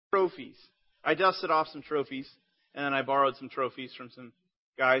Trophies. I dusted off some trophies, and then I borrowed some trophies from some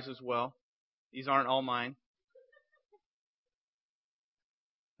guys as well. These aren't all mine.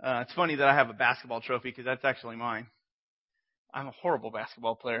 It's funny that I have a basketball trophy because that's actually mine. I'm a horrible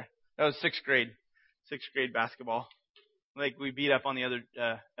basketball player. That was sixth grade basketball. Like, we beat up on the other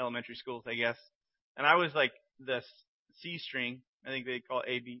elementary schools, I guess. And I was like the C string. I think they call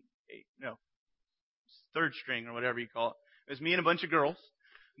it third string or whatever you call it. It was me and a bunch of girls.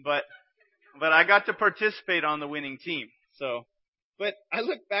 But I got to participate on the winning team. So, but I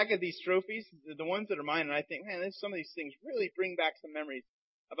look back at these trophies, the ones that are mine, and I think, man, some of these things really bring back some memories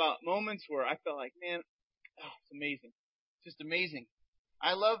about moments where I felt like, man, it's amazing. Just amazing.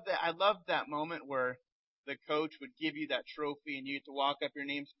 I love that moment where the coach would give you that trophy and you get to walk up, your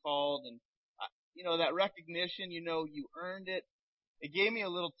name's called, and that recognition, you earned it. It gave me a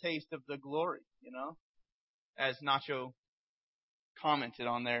little taste of the glory, as Nacho commented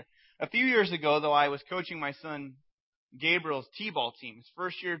on there. A few years ago, though, I was coaching my son Gabriel's T-ball team, his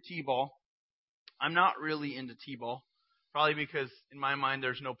first year of T-ball. I'm not really into T-ball, probably because in my mind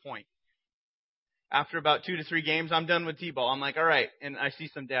there's no point. After about 2 to 3 games, I'm done with T-ball. I'm like, all right. And I see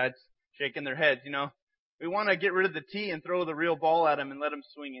some dads shaking their heads, We want to get rid of the tee and throw the real ball at him and let him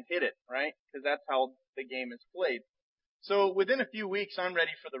swing and hit it, right? Because that's how the game is played. So within a few weeks, I'm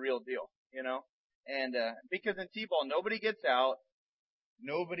ready for the real deal, And because in T-ball, nobody gets out.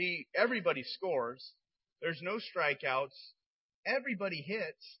 Everybody scores. There's no strikeouts. Everybody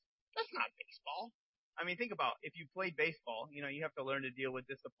hits. That's not baseball. I mean, think about if you played baseball, you have to learn to deal with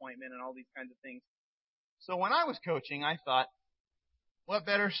disappointment and all these kinds of things. So when I was coaching, I thought, what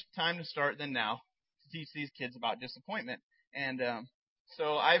better time to start than now to teach these kids about disappointment? And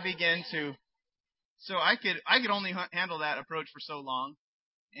so I began to. So I could only handle that approach for so long.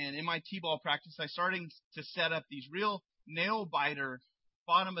 And in my T-ball practice, I started to set up these real nail-biter,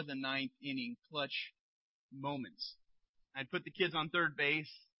 bottom of the ninth inning clutch moments. I'd put the kids on third base.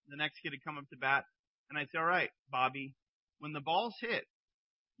 The next kid would come up to bat. And I'd say, all right, Bobby, when the ball's hit,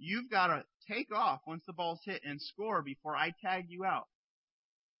 you've got to take off once the ball's hit and score before I tag you out.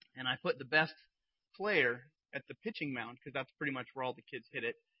 And I put the best player at the pitching mound because that's pretty much where all the kids hit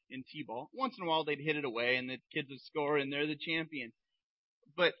it in T-ball. Once in a while, they'd hit it away, and the kids would score, and they're the champion.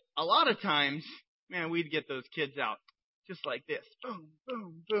 But a lot of times, man, we'd get those kids out just like this. Boom,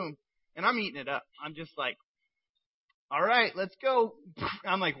 boom, boom. And I'm eating it up. I'm just like, all right, let's go.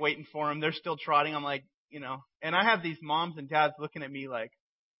 I'm like waiting for them. They're still trotting. I'm like, and I have these moms and dads looking at me like,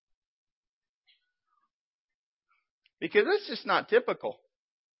 because that's just not typical.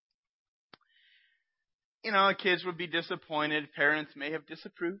 Kids would be disappointed. Parents may have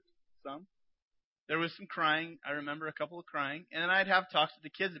disapproved some. There was some crying. I remember a couple of crying. And then I'd have talks with the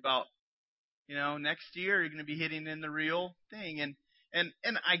kids about, next year you're going to be hitting in the real thing. And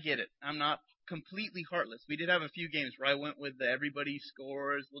I get it. I'm not completely heartless. We did have a few games where I went with the everybody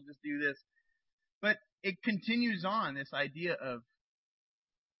scores, we'll just do this. But it continues on, this idea of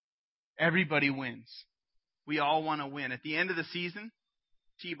everybody wins. We all want to win. At the end of the season,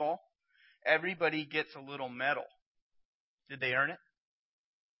 T-ball, everybody gets a little medal. Did they earn it?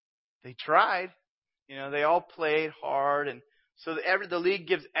 They tried. They all played hard. And so the league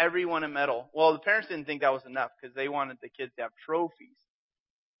gives everyone a medal. Well, the parents didn't think that was enough because they wanted the kids to have trophies.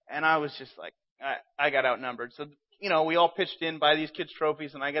 And I was just like, I got outnumbered. So, we all pitched in, buy these kids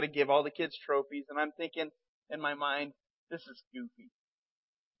trophies, and I got to give all the kids trophies. And I'm thinking in my mind, this is goofy.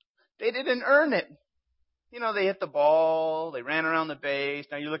 They didn't earn it. They hit the ball, they ran around the base.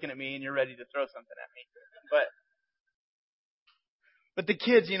 Now you're looking at me and you're ready to throw something at me. But the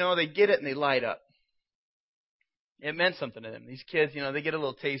kids, they get it and they light up. It meant something to them. These kids, they get a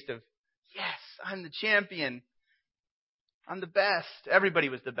little taste of, yes, I'm the champion. I'm the best. Everybody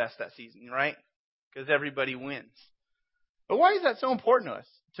was the best that season, right? Because everybody wins. But why is that so important to us?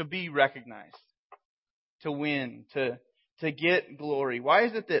 To be recognized, to win, to get glory. Why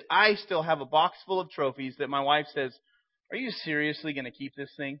is it that I still have a box full of trophies that my wife says, are you seriously going to keep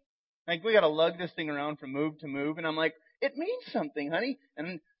this thing? Like, we got to lug this thing around from move to move. And I'm like, it means something, honey.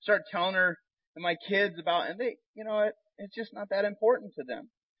 And start telling her and my kids about, and they, it's just not that important to them.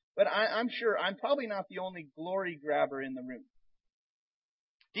 But I'm sure I'm probably not the only glory grabber in the room.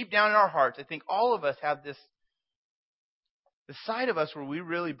 Deep down in our hearts, I think all of us have the side of us where we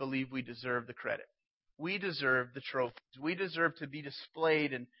really believe we deserve the credit. We deserve the trophies. We deserve to be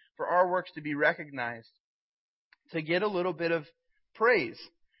displayed and for our works to be recognized, to get a little bit of praise.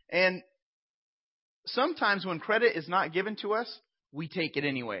 And sometimes when credit is not given to us, we take it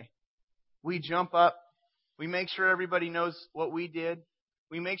anyway. We jump up. We make sure everybody knows what we did.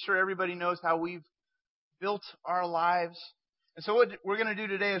 We make sure everybody knows how we've built our lives. And so what we're going to do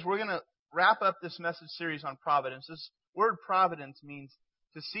today is we're going to wrap up this message series on providence. This word providence means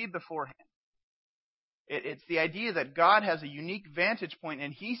to see beforehand. It's the idea that God has a unique vantage point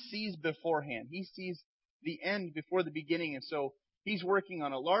and He sees beforehand. He sees the end before the beginning. And so He's working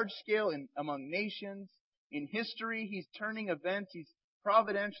on a large scale among nations, in history. He's turning events. He's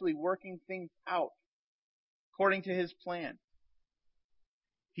providentially working things out according to His plan.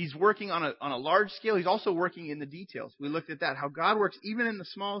 He's working on a large scale. He's also working in the details. We looked at that, how God works even in the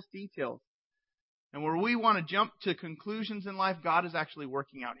smallest details. And where we want to jump to conclusions in life, God is actually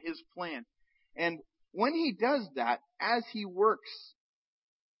working out His plan. And when He does that, as He works,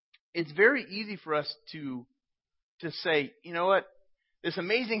 it's very easy for us to say, you know what, this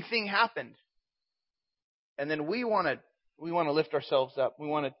amazing thing happened. And then we want to lift ourselves up. We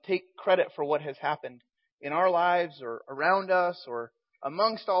want to take credit for what has happened in our lives or around us or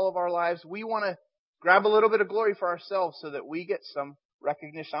amongst all of our lives. We want to grab a little bit of glory for ourselves so that we get some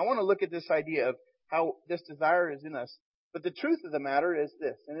recognition. I want to look at this idea of how this desire is in us. But the truth of the matter is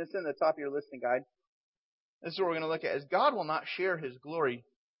this, and it's in the top of your listening guide. This is what we're going to look at, is God will not share His glory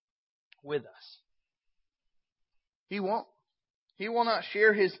with us. He won't. He will not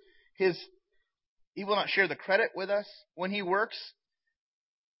share He will not share the credit with us when He works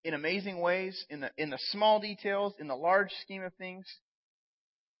in amazing ways, in the small details, in the large scheme of things.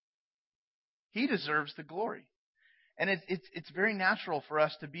 He deserves the glory. And it's very natural for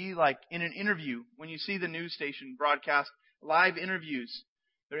us to be like in an interview. When you see the news station broadcast live interviews,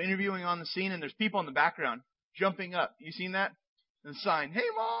 they're interviewing on the scene and there's people in the background jumping up. You seen that? And the sign, "Hey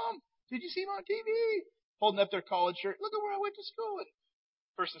Mom, did you see me on TV?" Holding up their college shirt. "Look at where I went to school." And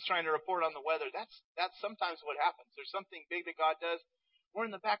person's trying to report on the weather. That's sometimes what happens. There's something big that God does. We're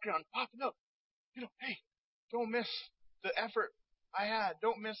in the background popping up. Hey, don't miss the effort I had.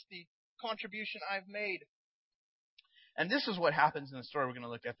 Don't miss the contribution I've made. And this is what happens in the story we're going to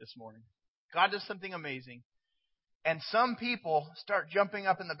look at this morning. God does something amazing. And some people start jumping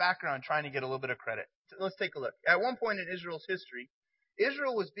up in the background trying to get a little bit of credit. So let's take a look. At one point in Israel's history,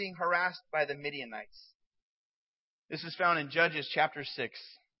 Israel was being harassed by the Midianites. This is found in Judges chapter 6.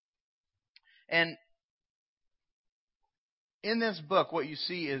 And in this book, what you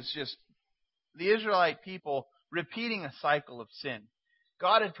see is just the Israelite people repeating a cycle of sin.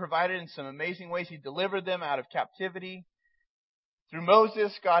 God had provided in some amazing ways. He delivered them out of captivity. Through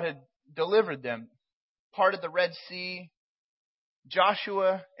Moses, God had delivered them, parted the Red Sea.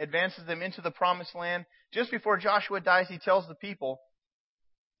 Joshua advances them into the promised land. Just before Joshua dies, he tells the people,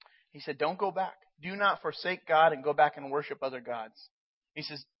 he said, don't go back. Do not forsake God and go back and worship other gods. He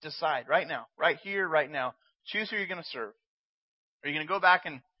says, decide right now, right here, right now. Choose who you're going to serve. Are you going to go back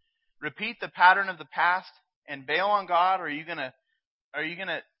and repeat the pattern of the past and bail on God, or are you going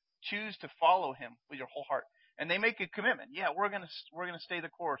to choose to follow Him with your whole heart? And they make a commitment. Yeah, we're going to stay the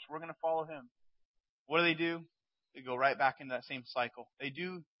course. We're going to follow Him. What do? They go right back into that same cycle. They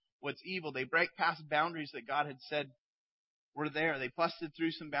do what's evil. They break past boundaries that God had said were there. They busted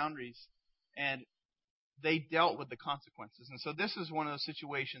through some boundaries, and they dealt with the consequences. And so this is one of those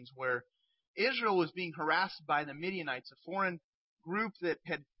situations where Israel was being harassed by the Midianites, a foreign group that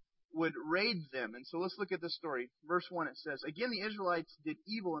would raid them. And so let's look at this story. Verse 1, it says, "Again the Israelites did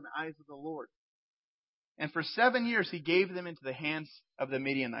evil in the eyes of the Lord. And for 7 years He gave them into the hands of the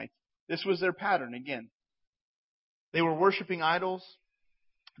Midianites." This was their pattern again. They were worshiping idols.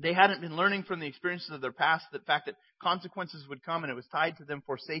 They hadn't been learning from the experiences of their past, the fact that consequences would come, and it was tied to them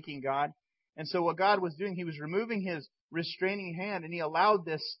forsaking God. And so what God was doing, He was removing His restraining hand, and He allowed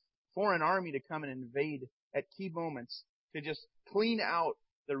this foreign army to come and invade at key moments to just clean out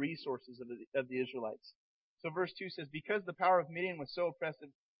the resources of the Israelites. So verse 2 says, "Because the power of Midian was so oppressive,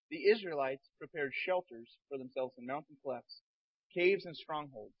 the Israelites prepared shelters for themselves in mountain clefts, caves, and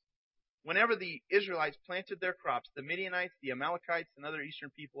strongholds. Whenever the Israelites planted their crops, the Midianites, the Amalekites, and other eastern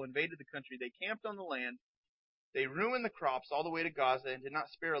people invaded the country. They camped on the land. They ruined the crops all the way to Gaza and did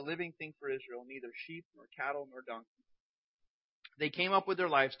not spare a living thing for Israel, neither sheep nor cattle nor donkey. They came up with their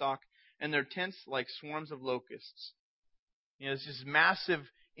livestock and their tents like swarms of locusts." It's this massive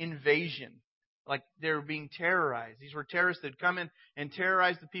invasion. Like they were being terrorized. These were terrorists that had come in and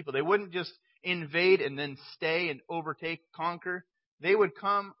terrorized the people. They wouldn't just invade and then stay and overtake, conquer. They would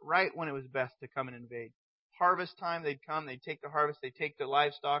come right when it was best to come and invade. Harvest time, they'd come, they'd take the harvest, they'd take the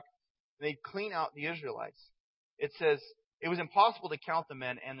livestock, and they'd clean out the Israelites. It says, it was impossible to count the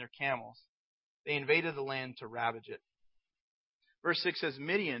men and their camels. They invaded the land to ravage it. Verse 6 says,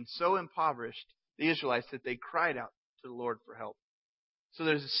 "Midian so impoverished the Israelites that they cried out to the Lord for help." So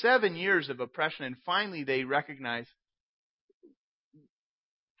there's 7 years of oppression, and finally they recognize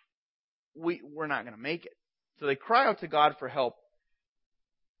we're not going to make it. So they cry out to God for help.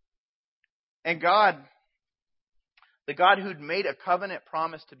 And God, the God who'd made a covenant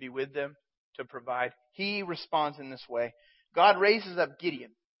promise to be with them, to provide, He responds in this way. God raises up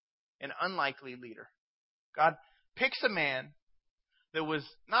Gideon, an unlikely leader. God picks a man that was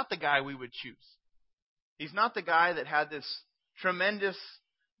not the guy we would choose. He's not the guy that had this tremendous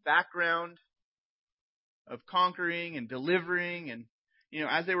background of conquering and delivering. And,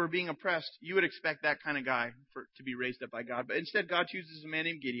 as they were being oppressed, you would expect that kind of guy to be raised up by God. But instead, God chooses a man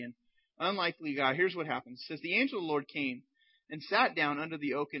named Gideon, unlikely guy. Here's what happens. It says, the angel of the Lord came and sat down under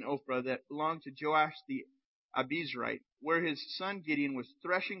the oak in Ophrah that belonged to Joash the Abiezrite, where his son Gideon was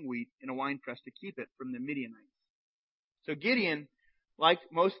threshing wheat in a winepress to keep it from the Midianites. So Gideon, like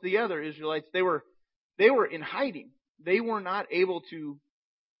most of the other Israelites, they were in hiding. They were not able to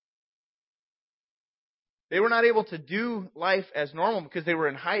do life as normal because they were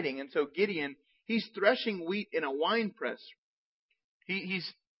in hiding. And so Gideon, he's threshing wheat in a winepress.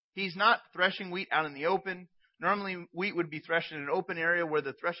 He's not threshing wheat out in the open. Normally, wheat would be threshed in an open area where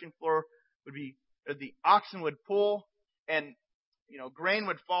the threshing floor would be, or the oxen would pull, and grain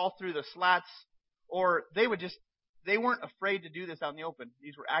would fall through the slats, or they weren't afraid to do this out in the open.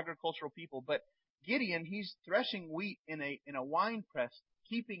 These were agricultural people, but Gideon, he's threshing wheat in a wine press,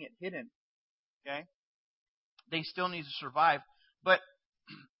 keeping it hidden. Okay, they still need to survive, but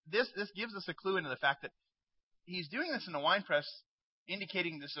this gives us a clue into the fact that he's doing this in a wine press,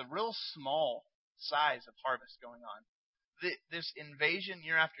 indicating this is a real small size of harvest going on. This invasion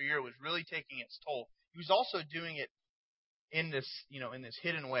year after year was really taking its toll. He was also doing it in this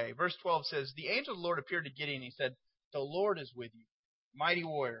hidden way. Verse 12 says, the angel of the Lord appeared to Gideon and he said, the Lord is with you, mighty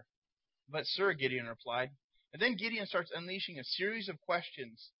warrior. But sir, Gideon replied. And then Gideon starts unleashing a series of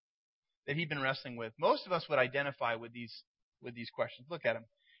questions that he'd been wrestling with. Most of us would identify with these questions. Look at him.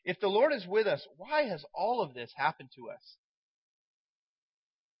 If the Lord is with us, why has all of this happened to us?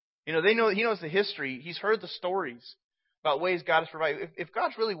 He knows the history. He's heard the stories about ways God has provided. If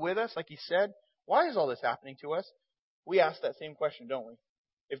God's really with us, like He said, why is all this happening to us? We ask that same question, don't we?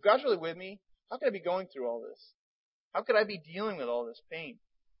 If God's really with me, how could I be going through all this? How could I be dealing with all this pain?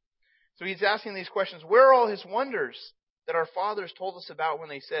 So he's asking these questions. Where are all His wonders that our fathers told us about when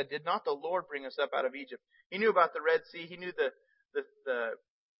they said, did not the Lord bring us up out of Egypt? He knew about the Red Sea. He knew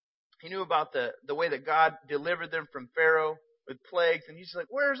he knew about the way that God delivered them from Pharaoh with plagues. And he's like,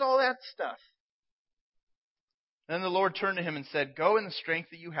 where's all that stuff? Then the Lord turned to him and said, go in the strength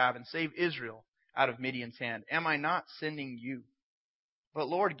that you have and save Israel out of Midian's hand. Am I not sending you? But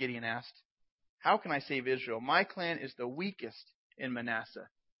Lord, Gideon asked, how can I save Israel? My clan is the weakest in Manasseh,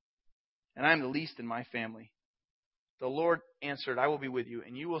 and I am the least in my family. The Lord answered, I will be with you,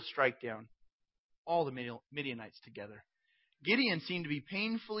 and you will strike down all the Midianites together. Gideon seemed to be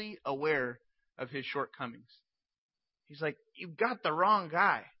painfully aware of his shortcomings. He's like, you've got the wrong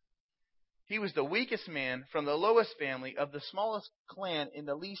guy. He was the weakest man from the lowest family of the smallest clan in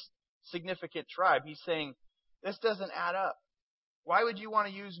the least significant tribe. He's saying, this doesn't add up. Why would you want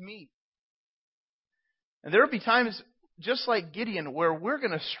to use me? And there will be times, just like Gideon, where we're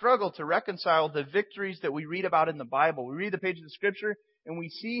going to struggle to reconcile the victories that we read about in the Bible. We read the pages of Scripture and we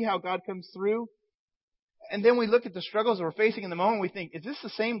see how God comes through. And then we look at the struggles that we're facing in the moment. We think, is this the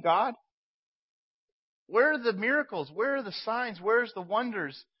same God? Where are the miracles? Where are the signs? Where's the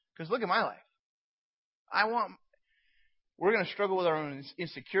wonders? Because look at my life. We're going to struggle with our own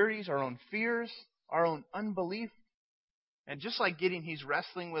insecurities, our own fears, our own unbelief. And just like Gideon, he's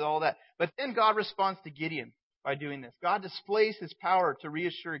wrestling with all that. But then God responds to Gideon by doing this. God displays His power to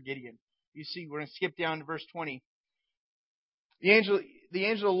reassure Gideon. You see, we're going to skip down to verse 20. The angel of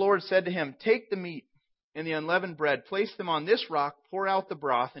the Lord said to him, take the meat and the unleavened bread, place them on this rock, pour out the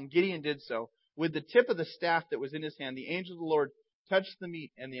broth. And Gideon did so. With the tip of the staff that was in his hand, the angel of the Lord touched the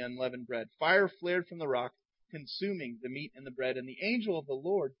meat and the unleavened bread. Fire flared from the rock, consuming the meat and the bread, and the angel of the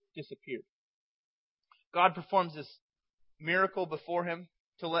Lord disappeared. God performs this miracle before him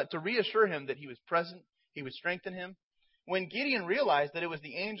to reassure him that He was present, He would strengthen him. When Gideon realized that it was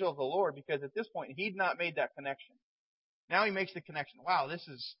the angel of the Lord, because at this point he'd not made that connection. Now he makes the connection. Wow, this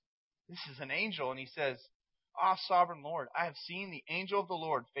is an angel. And he says, sovereign Lord, I have seen the angel of the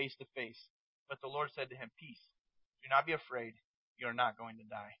Lord face to face. But the Lord said to him, peace, do not be afraid. You are not going to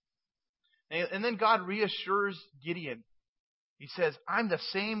die. And then God reassures Gideon. He says, I'm the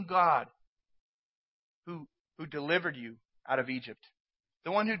same God who delivered you out of Egypt.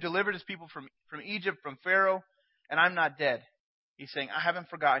 The one who delivered His people from Egypt, from Pharaoh, and I'm not dead. He's saying, I haven't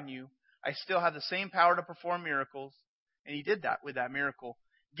forgotten you. I still have the same power to perform miracles. And He did that with that miracle.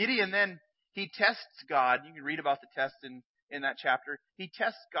 Gideon then, he tests God. You can read about the test in that chapter. He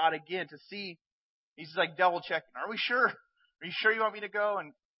tests God again to see. He's like double checking. Are we sure? Are you sure you want me to go?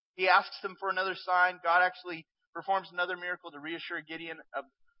 And He asks them for another sign. God actually performs another miracle to reassure Gideon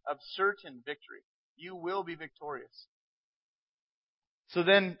of certain victory. You will be victorious. So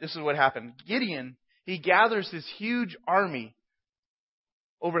then, this is what happened. Gideon, he gathers this huge army,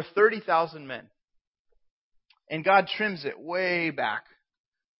 over 30,000 men. And God trims it way back.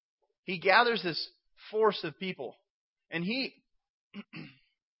 He gathers this force of people. And he,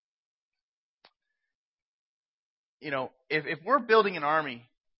 if we're building an army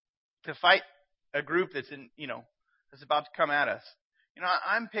to fight a group that's that's about to come at us,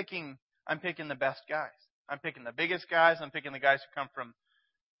 I'm picking the best guys. I'm picking the biggest guys. I'm picking the guys who come from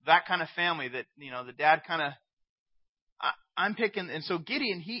that kind of family that, the dad kind of, I'm picking. And so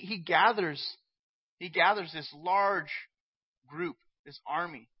Gideon, he gathers this large group, this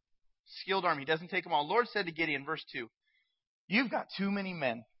army, skilled army. He doesn't take them all. The Lord said to Gideon, verse 2, "You've got too many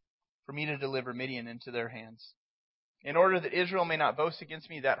men for me to deliver Midian into their hands, in order that Israel may not boast against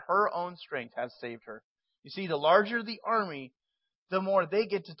me that her own strength has saved her." You see, the larger the army, the more they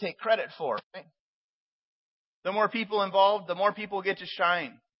get to take credit for. Right? The more people involved, the more people get to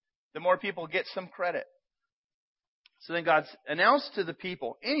shine. The more people get some credit. So then God announced to the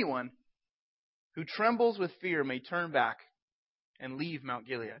people, anyone who trembles with fear may turn back and leave Mount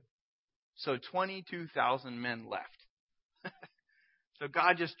Gilead. So 22,000 men left. So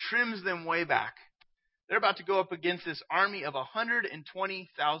God just trims them way back. They're about to go up against this army of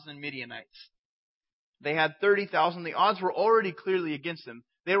 120,000 Midianites. They had 30,000. The odds were already clearly against them.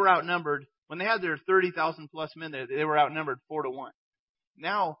 They were outnumbered. When they had their 30,000 plus men there, they were outnumbered 4-1.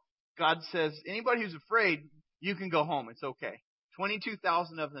 Now, God says, anybody who's afraid, you can go home. It's okay.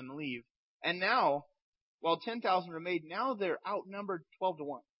 22,000 of them leave. And now, while 10,000 remain, now they're outnumbered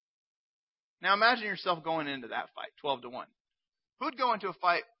 12-1. Now imagine yourself going into that fight, 12-1. Who'd go into a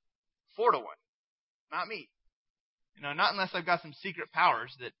fight 4-1? Not me. Not unless I've got some secret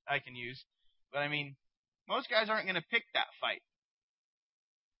powers that I can use. But most guys aren't going to pick that fight.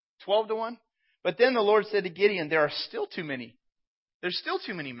 12-1? But then the Lord said to Gideon, there are still too many. There's still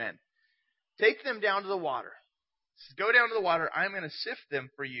too many men. Take them down to the water. Go down to the water. I'm going to sift them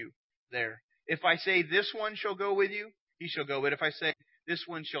for you there. If I say this one shall go with you, he shall go. But if I say this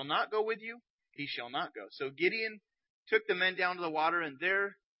one shall not go with you, he shall not go. So Gideon took the men down to the water, and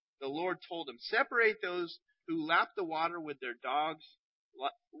there the Lord told him, separate those who lap the water with their tongues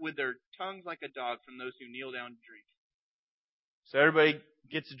like a dog from those who kneel down to drink. So everybody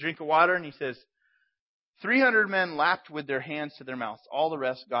gets a drink of water, and he says, 300 men lapped with their hands to their mouths. All the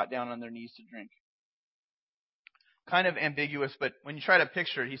rest got down on their knees to drink. Kind of ambiguous, but when you try to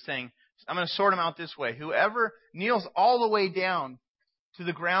picture it, he's saying, I'm going to sort them out this way. Whoever kneels all the way down to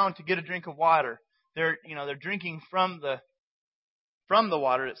the ground to get a drink of water, they're drinking from the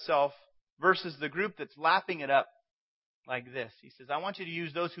water itself, versus the group that's lapping it up like this. He says, I want you to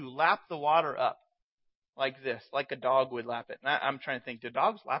use those who lap the water up like this, like a dog would lap it. And I'm trying to think, do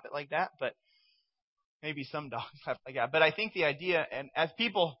dogs lap it like that? But maybe some dogs lap it like that. But I think the idea, and as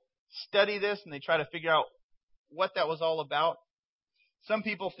people study this and they try to figure out what that was all about, some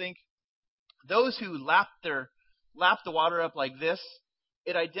people think those who lap the water up like this,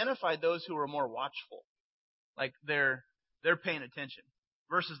 it identified those who were more watchful. Like they're paying attention.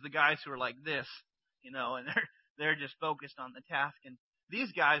 Versus the guys who are like this, and they're just focused on the task. And these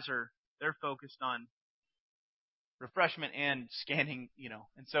guys they're focused on refreshment and scanning,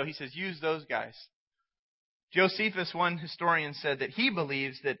 And so he says, use those guys. Josephus, one historian, said that he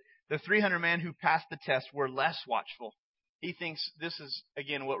believes that the 300 men who passed the test were less watchful. He thinks this is,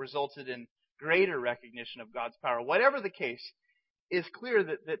 again, what resulted in greater recognition of God's power. Whatever the case, it's clear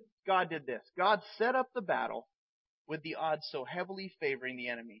that God did this. God set up the battle with the odds so heavily favoring the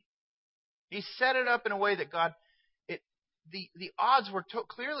enemy. He set it up in a way that the odds were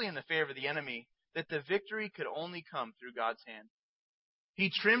clearly in the favor of the enemy, that the victory could only come through God's hand. He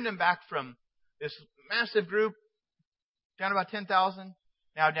trimmed them back from this massive group, down to about 10,000,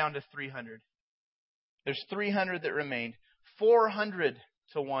 now down to 300. There's 300 that remained. 400-1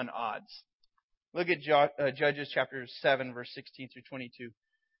 odds. Look at Judges chapter 7, verse 16 through 22.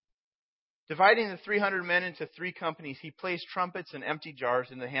 Dividing the 300 men into 3 companies, he placed trumpets and empty jars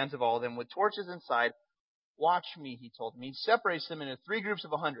in the hands of all of them with torches inside. Watch me, he told them. He separates them into 3 groups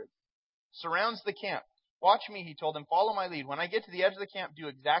of 100. Surrounds the camp. Watch me, he told them. Follow my lead. When I get to the edge of the camp, do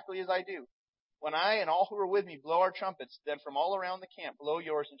exactly as I do. When I and all who are with me blow our trumpets, then from all around the camp blow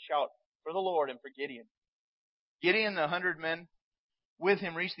yours and shout for the Lord and for Gideon. Gideon, the 100 men with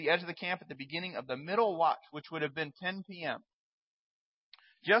him, reached the edge of the camp at the beginning of the middle watch, which would have been 10 p.m.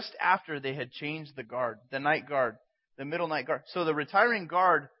 Just after they had changed the guard, the night guard, the middle night guard. So the retiring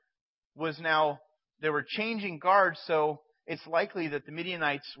guard was now, they were changing guards, so it's likely that the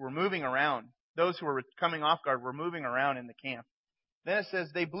Midianites were moving around. Those who were coming off guard were moving around in the camp. Then it says,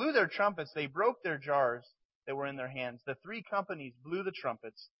 they blew their trumpets, they broke their jars that were in their hands. The 3 companies blew the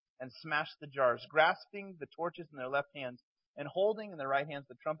trumpets and smashed the jars, grasping the torches in their left hands and holding in their right hands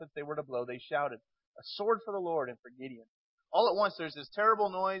the trumpets they were to blow. They shouted, a sword for the Lord and for Gideon. All at once there's this terrible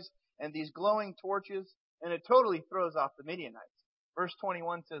noise and these glowing torches, and it totally throws off the Midianites. Verse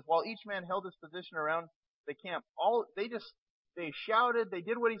 21 says, while each man held his position around the camp, they shouted, they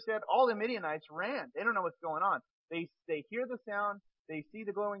did what he said. All the Midianites ran. They don't know what's going on. They hear the sound. They see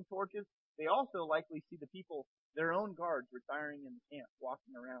the glowing torches. They also likely see the people, their own guards, retiring in the camp,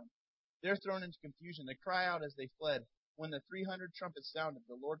 walking around. They're thrown into confusion. They cry out as they fled. When the 300 trumpets sounded,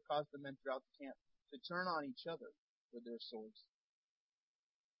 the Lord caused the men throughout the camp to turn on each other with their swords.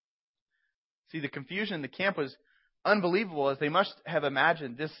 See, the confusion in the camp was unbelievable, as they must have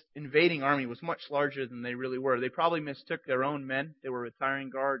imagined this invading army was much larger than they really were. They probably mistook their own men, they were retiring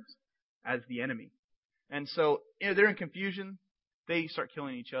guards, as the enemy. And so, they're in confusion. They start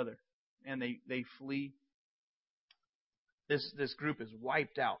killing each other, and they flee. This group is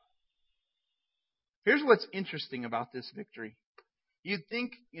wiped out. Here's what's interesting about this victory. You'd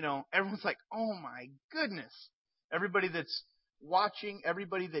think, everyone's like, oh my goodness. Everybody that's watching,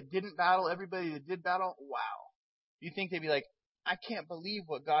 everybody that didn't battle, everybody that did battle, wow. You think they'd be like, I can't believe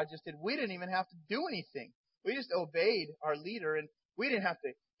what God just did. We didn't even have to do anything. We just obeyed our leader, and we didn't have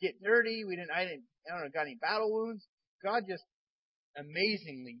to get dirty. I don't know, got any battle wounds. God just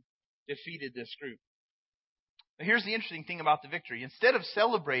amazingly defeated this group. But here's the interesting thing about the victory. Instead of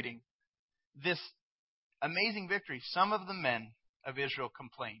celebrating this amazing victory, some of the men of Israel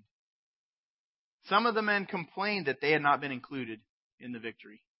complained. Some of the men complained that they had not been included in the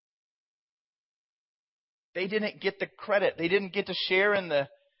victory. They didn't get the credit. They didn't get to share in the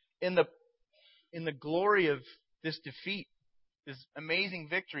glory of this defeat, this amazing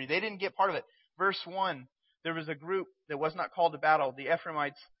victory. They didn't get part of it. Verse 1, there was a group that was not called to battle, the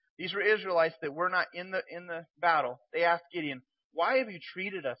Ephraimites. These were Israelites that were not in the battle. They asked Gideon, why have you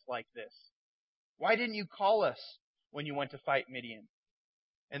treated us like this? Why didn't you call us when you went to fight Midian?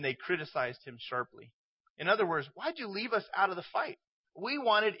 And they criticized him sharply. In other words, why'd you leave us out of the fight? We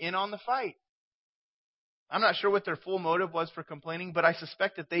wanted in on the fight. I'm not sure what their full motive was for complaining, but I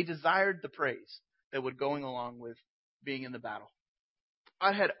suspect that they desired the praise that would going along with being in the battle.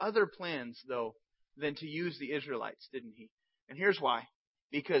 God had other plans, though, than to use the Israelites, didn't he? And here's why.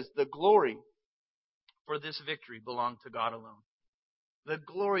 Because the glory for this victory belonged to God alone. The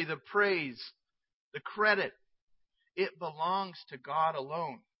glory, the praise, the credit, it belongs to God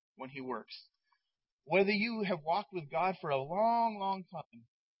alone when He works. Whether you have walked with God for a long, long time,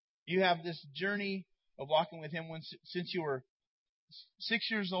 you have this journey of walking with Him since you were 6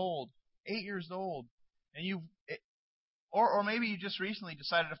 years old, 8 years old, and or maybe you just recently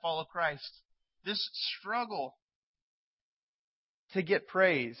decided to follow Christ. This struggle to get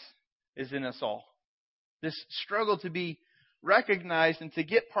praise is in us all. This struggle to be recognized and to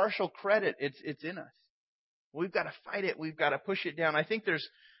get partial credit, it's in us. We've got to fight it. We've got to push it down. I think there's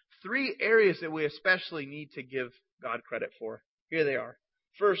 3 areas that we especially need to give God credit for. Here they are.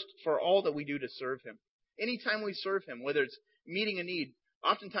 First, for all that we do to serve Him. Anytime we serve Him, whether it's meeting a need,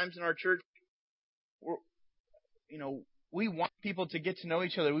 oftentimes in our church, we want people to get to know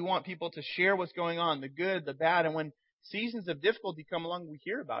each other. We want people to share what's going on, the good, the bad. And when seasons of difficulty come along, we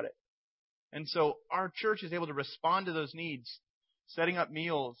hear about it. And so our church is able to respond to those needs, setting up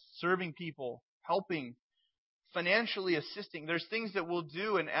meals, serving people, helping, financially assisting. There's things that we'll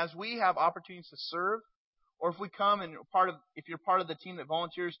do, and as we have opportunities to serve, or if we come and if you're part of the team that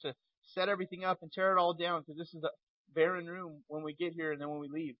volunteers to set everything up and tear it all down, because this is a barren room when we get here and then when we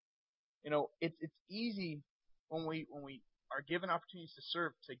leave. It's easy when we are given opportunities to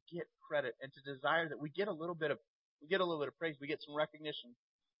serve to get credit and to desire that we get a little bit of praise, we get some recognition,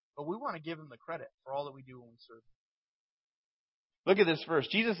 but we want to give Him the credit for all that we do when we serve. Look at this verse.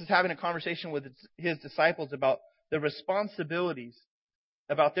 Jesus is having a conversation with His disciples about their responsibilities.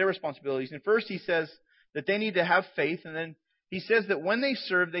 And first He says that they need to have faith, and then He says that when they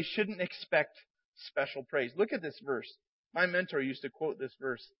serve, they shouldn't expect special praise. Look at this verse. My mentor used to quote this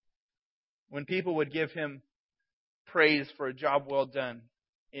verse when people would give him praise for a job well done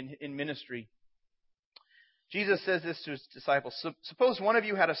in ministry. Jesus says this to His disciples. Suppose one of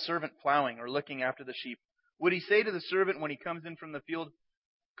you had a servant plowing or looking after the sheep. Would he say to the servant when he comes in from the field,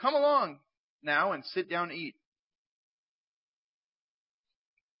 come along now and sit down and eat?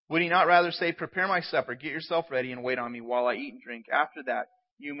 Would he not rather say, prepare my supper, get yourself ready, and wait on me while I eat and drink? After that,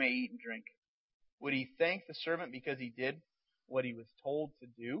 you may eat and drink. Would he thank the servant because he did what he was told to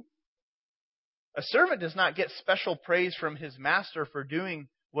do? A servant does not get special praise from his master for doing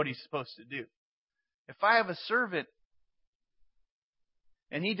what he's supposed to do. If I have a servant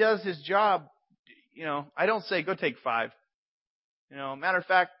and he does his job, I don't say, go take 5. Matter of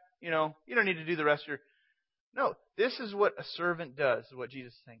fact, you don't need to do the rest of your... No, this is what a servant does, is what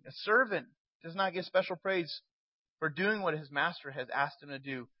Jesus is saying. A servant does not get special praise for doing what his master has asked him to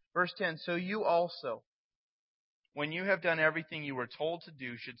do. Verse 10, so you also, when you have done everything you were told to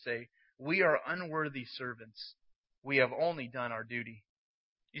do, should say, we are unworthy servants. We have only done our duty.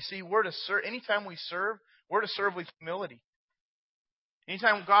 You see, we're to serve. Anytime we serve, we're to serve with humility.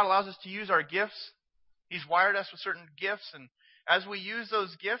 Anytime God allows us to use our gifts, He's wired us with certain gifts, and as we use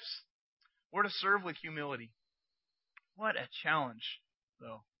those gifts, we're to serve with humility. What a challenge,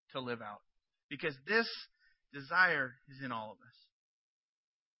 though, to live out. Because this desire is in all of us.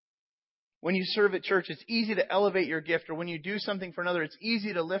 When you serve at church, it's easy to elevate your gift, or when you do something for another, it's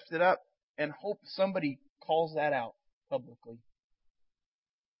easy to lift it up and hope somebody calls that out publicly.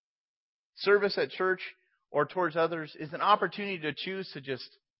 Service at church or towards others is an opportunity to choose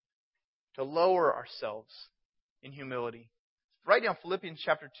to lower ourselves in humility. Write down Philippians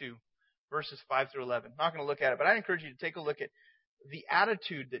chapter 2, verses 5 through 11. I'm not going to look at it, but I encourage you to take a look at the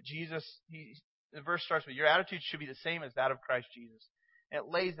attitude that Jesus, the verse starts with, your attitude should be the same as that of Christ Jesus. And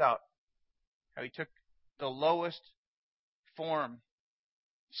it lays out how He took the lowest form,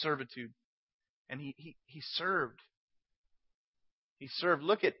 servitude, and he served. He served.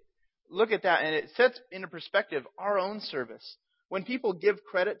 Look at that, and it sets into perspective our own service. When people give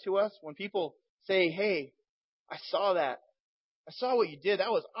credit to us, when people say, hey, I saw that. I saw what you did.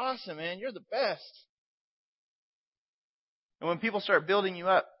 That was awesome, man. You're the best. And when people start building you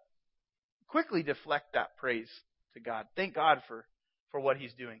up, quickly deflect that praise to God. Thank God for what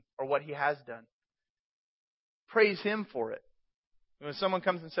He's doing or what He has done. Praise Him for it. And when someone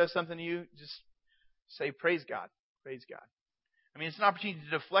comes and says something to you, just say, praise God. Praise God. I mean, it's an opportunity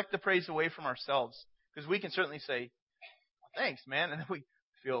to deflect the praise away from ourselves. Because we can certainly say, well, thanks, man. And then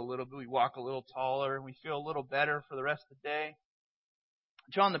we walk a little taller, and we feel a little better for the rest of the day.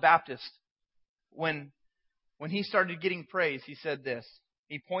 John the Baptist, when he started getting praise, he said this.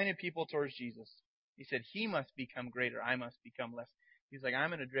 He pointed people towards Jesus. He said, He must become greater, I must become less. He's like, I'm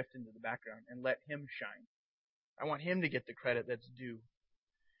going to drift into the background and let Him shine. I want Him to get the credit that's due.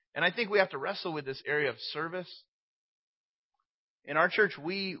 And I think we have to wrestle with this area of service. In our church,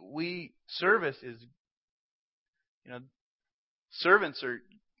 service is, servants are,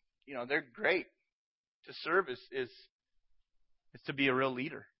 they're great. To serve is to be a real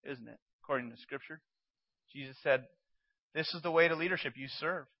leader, isn't it? According to Scripture. Jesus said, this is the way to leadership. You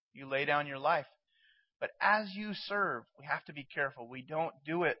serve. You lay down your life. But as you serve, we have to be careful. We don't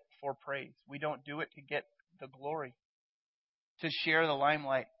do it for praise. We don't do it to get the glory, to share the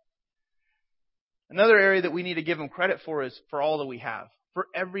limelight. Another area that we need to give Him credit for is for all that we have.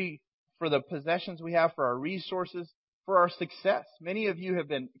 For the possessions we have, for our resources, for our success. Many of you have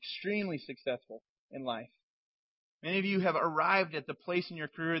been extremely successful in life. Many of you have arrived at the place in your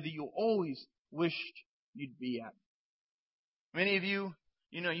career that you always wished you'd be at. Many of you,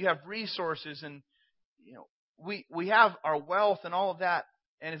 you have resources, and we have our wealth and all of that,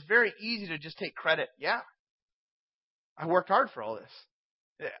 and it's very easy to just take credit. Yeah, I worked hard for all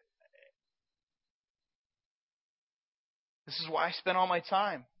this. This is why I spent all my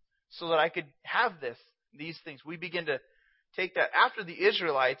time, so that I could have these things. We begin to take that. After the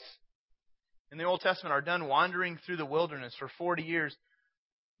Israelites in the Old Testament are done wandering through the wilderness for 40 years,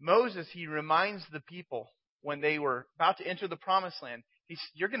 Moses, he reminds the people when they were about to enter the promised land,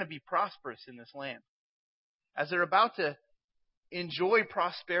 you're going to be prosperous in this land. As they're about to enjoy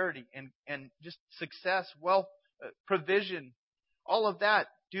prosperity and just success, wealth, provision, all of that,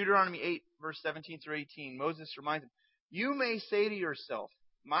 Deuteronomy 8, verse 17 through 18, Moses reminds them, you may say to yourself,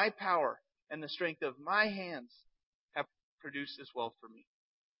 my power and the strength of my hands have produced this wealth for me.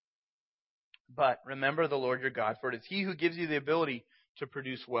 But remember the Lord your God, for it is He who gives you the ability to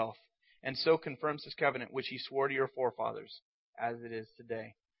produce wealth, and so confirms His covenant, which He swore to your forefathers, as it is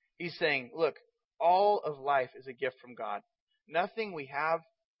today. He's saying, look, all of life is a gift from God. Nothing we have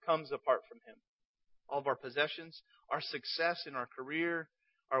comes apart from Him. All of our possessions, our success in our career,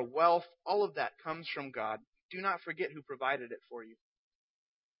 our wealth, all of that comes from God. Do not forget who provided it for you.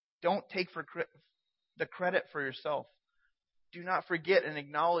 Don't take the credit for yourself. Do not forget and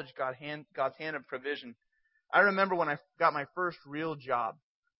acknowledge God's hand of provision. I remember when I got my first real job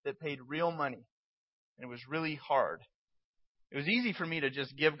that paid real money, and it was really hard. It was easy for me to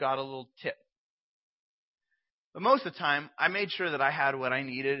just give God a little tip. But most of the time, I made sure that I had what I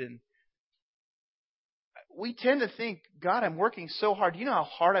needed. And we tend to think, God, I'm working so hard. Do you know how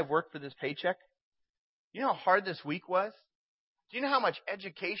hard I've worked for this paycheck? You know how hard this week was? Do you know how much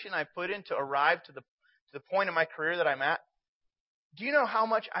education I put in to arrive to the point in my career that I'm at? Do you know how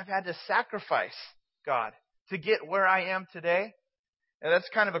much I've had to sacrifice, God, to get where I am today? And that's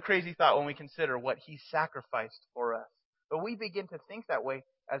kind of a crazy thought when we consider what He sacrificed for us. But we begin to think that way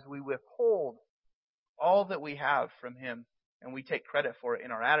as we withhold all that we have from Him, and we take credit for it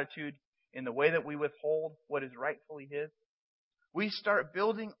in our attitude, in the way that we withhold what is rightfully His. We start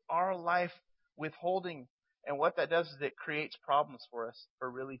building our life withholding, and what that does is it creates problems for us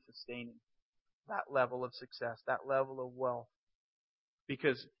for really sustaining that level of success, that level of wealth.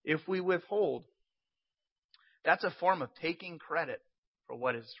 Because if we withhold, that's a form of taking credit for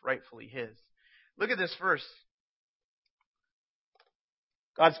what is rightfully His. Look at this verse.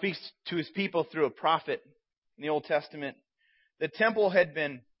 God speaks to His people through a prophet in the Old Testament. The temple had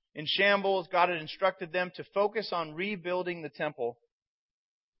been in shambles. God had instructed them to focus on rebuilding the temple.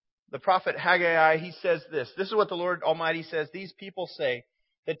 The prophet Haggai, he says this. This is what the Lord Almighty says. These people say,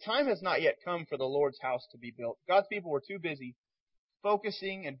 the time has not yet come for the Lord's house to be built. God's people were too busy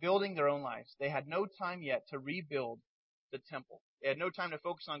focusing and building their own lives. They had no time yet to rebuild the temple. They had no time to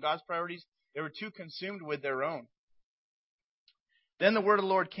focus on God's priorities. They were too consumed with their own. Then the word of the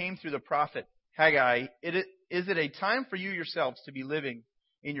Lord came through the prophet Haggai. Is it a time for you yourselves to be living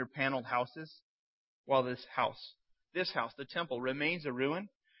in your paneled houses while this house, the temple, remains a ruin?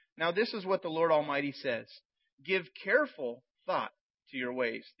 Now this is what the Lord Almighty says. Give careful thought to your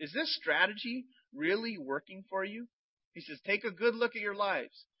ways. Is this strategy really working for you? He says, take a good look at your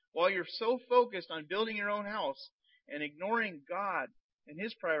lives. While you're so focused on building your own house and ignoring God and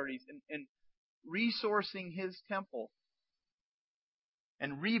His priorities and resourcing His temple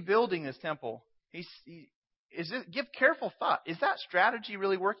and rebuilding His temple, give careful thought. Is that strategy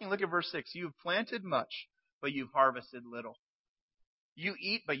really working? Look at verse 6. You've planted much, but you've harvested little. You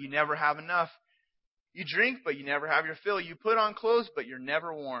eat, but you never have enough. You drink, but you never have your fill. You put on clothes, but you're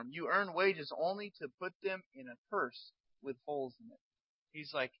never warm. You earn wages only to put them in a purse with holes in it.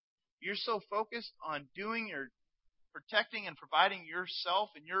 He's like, you're so focused on protecting and providing yourself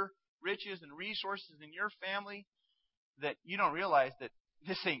and your riches and resources in your family that you don't realize that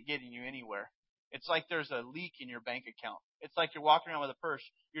this ain't getting you anywhere. It's like there's a leak in your bank account. It's like you're walking around with a purse.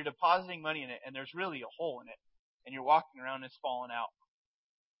 You're depositing money in it, and there's really a hole in it. And you're walking around and it's falling out.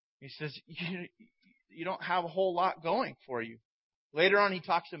 He says, you don't have a whole lot going for you. Later on, he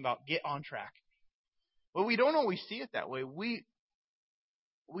talks about get on track. But we don't always see it that way. We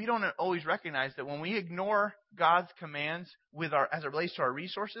don't always recognize that when we ignore God's commands as it relates to our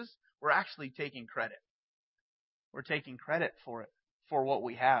resources, we're actually taking credit. We're taking credit for it, for what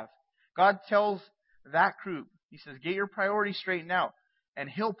we have. God tells that group, He says, get your priorities straightened out, and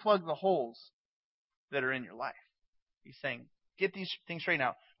He'll plug the holes that are in your life. He's saying, get these things straightened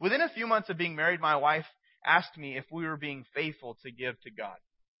out. Within a few months of being married, my wife asked me if we were being faithful to give to God.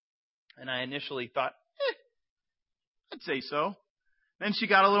 And I initially thought, I'd say so. Then she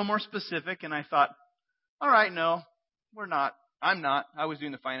got a little more specific, and I thought, all right, no, we're not. I'm not. I was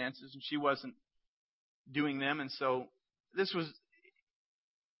doing the finances, and she wasn't doing them. And so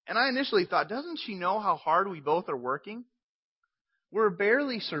and I initially thought, doesn't she know how hard we both are working? We're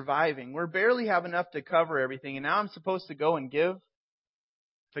barely surviving. We're barely have enough to cover everything. And now I'm supposed to go and give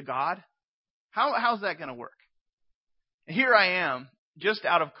to God? How's that going to work? Here I am, just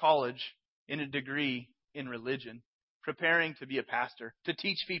out of college in a degree in religion, preparing to be a pastor, to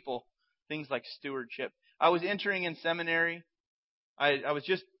teach people things like stewardship. I was entering in seminary. I was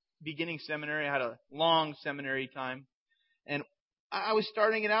just beginning seminary. I had a long seminary time. And I was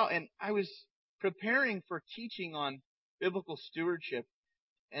starting it out, and I was preparing for teaching on biblical stewardship.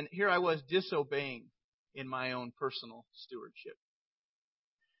 And here I was disobeying in my own personal stewardship.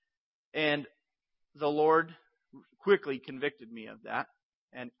 And the Lord quickly convicted me of that.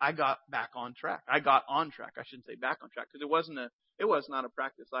 And I got back on track. I shouldn't say back on track, because it was not a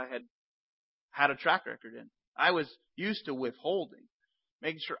practice I had a track record in. I was used to withholding,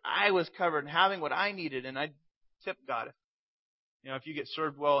 making sure I was covered and having what I needed. And I tipped God. If you get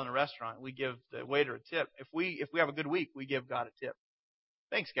served well in a restaurant, we give the waiter a tip. If we have a good week, we give God a tip.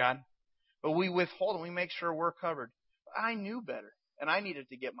 Thanks, God. But we withhold and we make sure we're covered. But I knew better, and I needed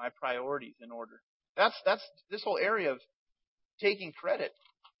to get my priorities in order. That's this whole area of taking credit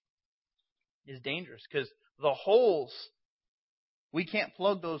is dangerous, because the holes, we can't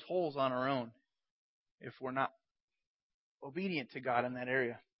plug those holes on our own if we're not obedient to God in that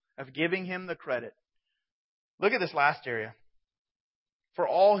area of giving Him the credit. Look at this last area. For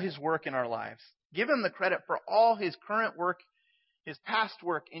all His work in our lives. Give Him the credit for all His current work, His past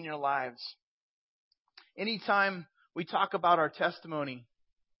work in your lives. Anytime we talk about our testimony,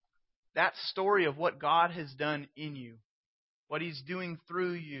 that story of what God has done in you, what He's doing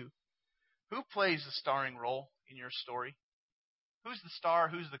through you. Who plays the starring role in your story? Who's the star?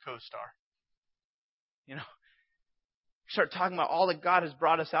 Who's the co-star? You know, start talking about all that God has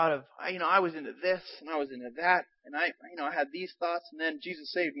brought us out of. I was into this and I was into that, and I had these thoughts, and then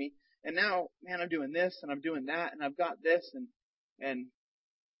Jesus saved me, and now, man, I'm doing this and I'm doing that, and I've got this, and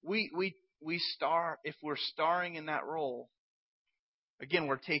we star. If we're starring in that role, again,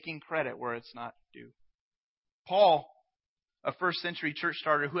 we're taking credit where it's not due. Paul, a first century church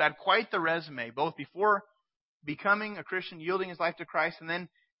starter who had quite the resume, both before becoming a Christian, yielding his life to Christ, and then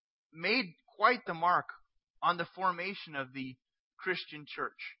made quite the mark on the formation of the Christian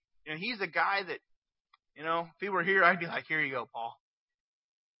church. He's a guy that, if he were here, I'd be like, here you go, Paul.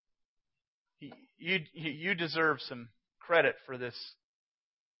 You deserve some credit for this.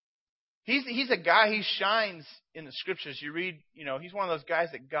 He's a guy, he shines in the Scriptures. You read, he's one of those guys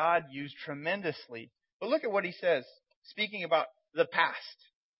that God used tremendously. But look at what he says, speaking about the past.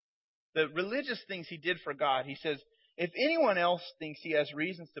 The religious things he did for God. He says, if anyone else thinks he has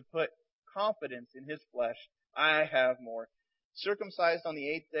reasons to put confidence in his flesh, I have more. Circumcised on the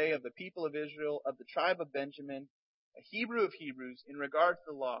 8th day, of the people of Israel, of the tribe of Benjamin, a Hebrew of Hebrews, in regard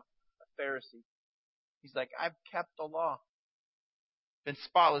to the law, a Pharisee. He's like, I've kept the law. Been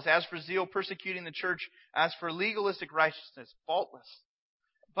spotless. As for zeal, persecuting the church. As for legalistic righteousness, faultless.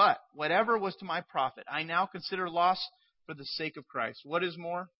 But whatever was to my profit, I now consider loss for the sake of Christ. What is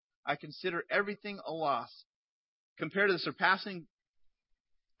more, I consider everything a loss compared to the surpassing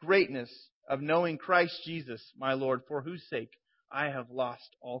greatness of knowing Christ Jesus, my Lord, for whose sake I have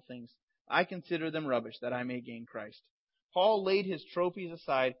lost all things. I consider them rubbish, that I may gain Christ. Paul laid his trophies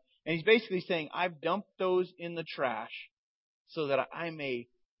aside, and he's basically saying, I've dumped those in the trash so that I may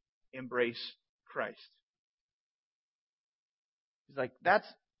embrace Christ. He's like, that's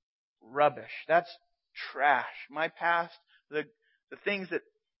rubbish. That's trash. My past, the things that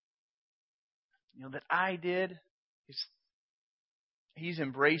that I did, he's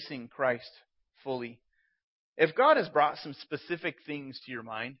embracing Christ fully. If God has brought some specific things to your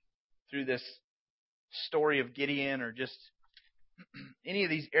mind through this story of Gideon, or just any of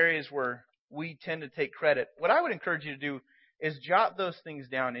these areas where we tend to take credit, what I would encourage you to do is jot those things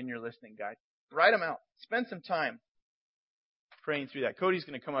down in your listening guide. Write them out. Spend some time praying through that. Cody's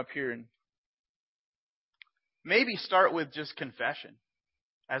going to come up here and maybe start with just confession.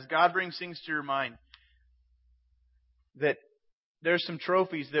 As God brings things to your mind, that there's some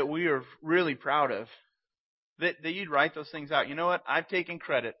trophies that we are really proud of, that you'd write those things out. You know what? I've taken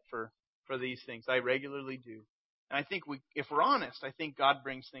credit for these things. I regularly do. And I think if we're honest, I think God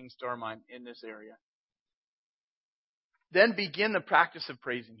brings things to our mind in this area. Then begin the practice of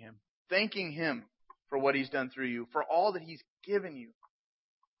praising Him, thanking Him for what He's done through you, for all that He's given you,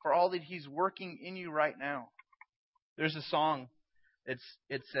 for all that He's working in you right now. There's a song. It's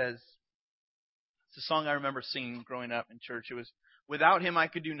a song I remember singing growing up in church. It was, without Him I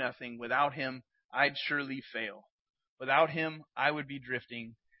could do nothing. Without Him I'd surely fail. Without Him I would be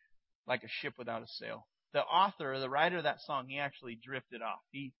drifting like a ship without a sail. The author, the writer of that song, he actually drifted off.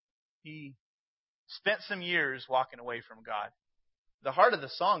 He spent some years walking away from God. The heart of the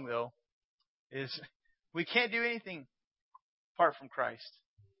song, though, is we can't do anything apart from Christ.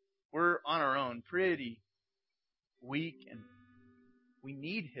 We're on our own, pretty weak, and we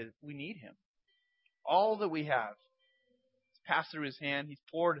need Him. All that we have is passed through His hand. He's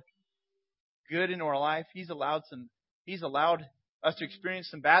poured good into our life. He's allowed us to experience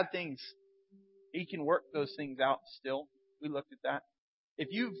some bad things. He can work those things out still. We looked at that. If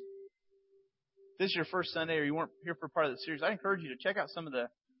this is your first Sunday, or you weren't here for part of the series, I encourage you to check out some of the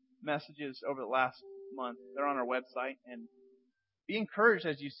messages over the last month. They're on our website, and be encouraged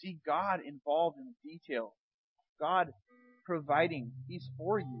as you see God involved in the detail. God providing. He's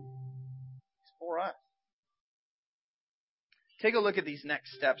for you. He's for us. Take a look at these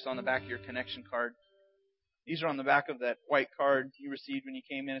next steps on the back of your connection card. These are on the back of that white card you received when you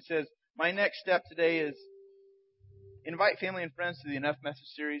came in. It says, my next step today is invite family and friends to the Enough Message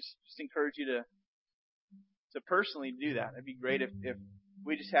series. Just encourage you to personally do that. It'd be great if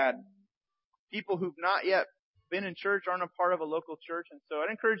we just had people who've not yet been in church, aren't a part of a local church. And so I'd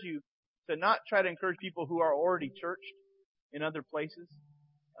encourage you to not try to encourage people who are already churched in other places,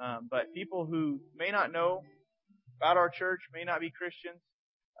 but people who may not know about our church, may not be Christians.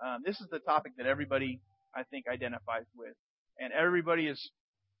 This is the topic that everybody, I think, identifies with. And everybody is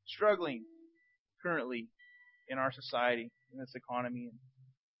struggling currently in our society, in this economy.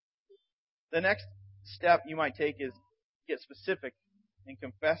 The next step you might take is get specific and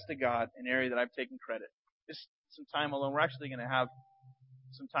confess to God an area that I've taken credit. Just some time alone. We're actually going to have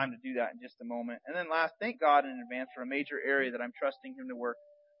some time to do that in just a moment. And then last, thank God in advance for a major area that I'm trusting Him to work.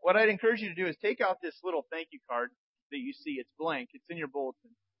 What I'd encourage you to do is take out this little thank you card that you see. It's blank. It's in your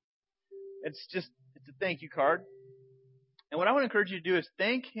bulletin. It's a thank you card. And what I want to encourage you to do is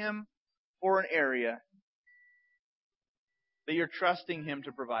thank Him for an area that you're trusting Him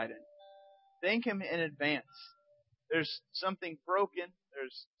to provide in. Thank Him in advance. There's something broken.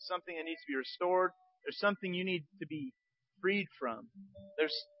 There's something that needs to be restored. There's something you need to be freed from.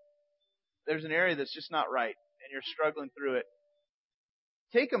 There's an area that's just not right, and you're struggling through it.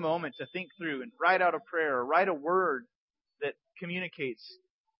 Take a moment to think through and write out a prayer or write a word that communicates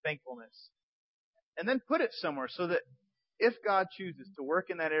thankfulness. And then put it somewhere so that if God chooses to work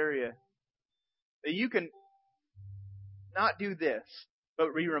in that area, that you can not do this,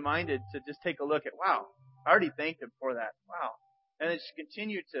 but be reminded to just take a look at, wow, I already thanked Him for that. Wow. And then just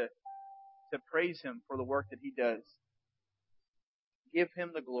continue to praise Him for the work that He does. Give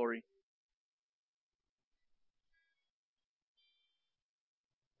Him the glory.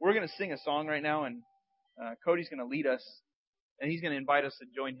 We're going to sing a song right now, and Cody's going to lead us, and he's going to invite us to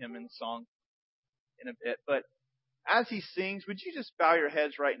join him in the song in a bit. But as he sings, would you just bow your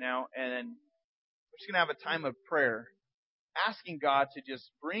heads right now, and we're just going to have a time of prayer, asking God to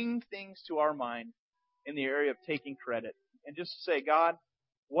just bring things to our mind in the area of taking credit. And just say, God,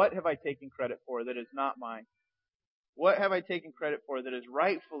 what have I taken credit for that is not mine? What have I taken credit for that is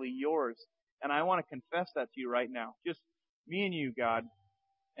rightfully yours? And I want to confess that to you right now. Just me and you, God.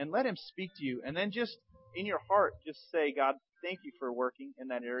 And let Him speak to you. And then just in your heart, just say, God, thank you for working in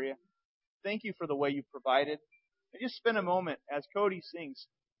that area. Thank you for the way you provided. And just spend a moment as Cody sings,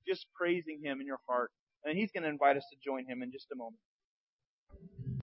 just praising Him in your heart. And he's going to invite us to join him in just a moment.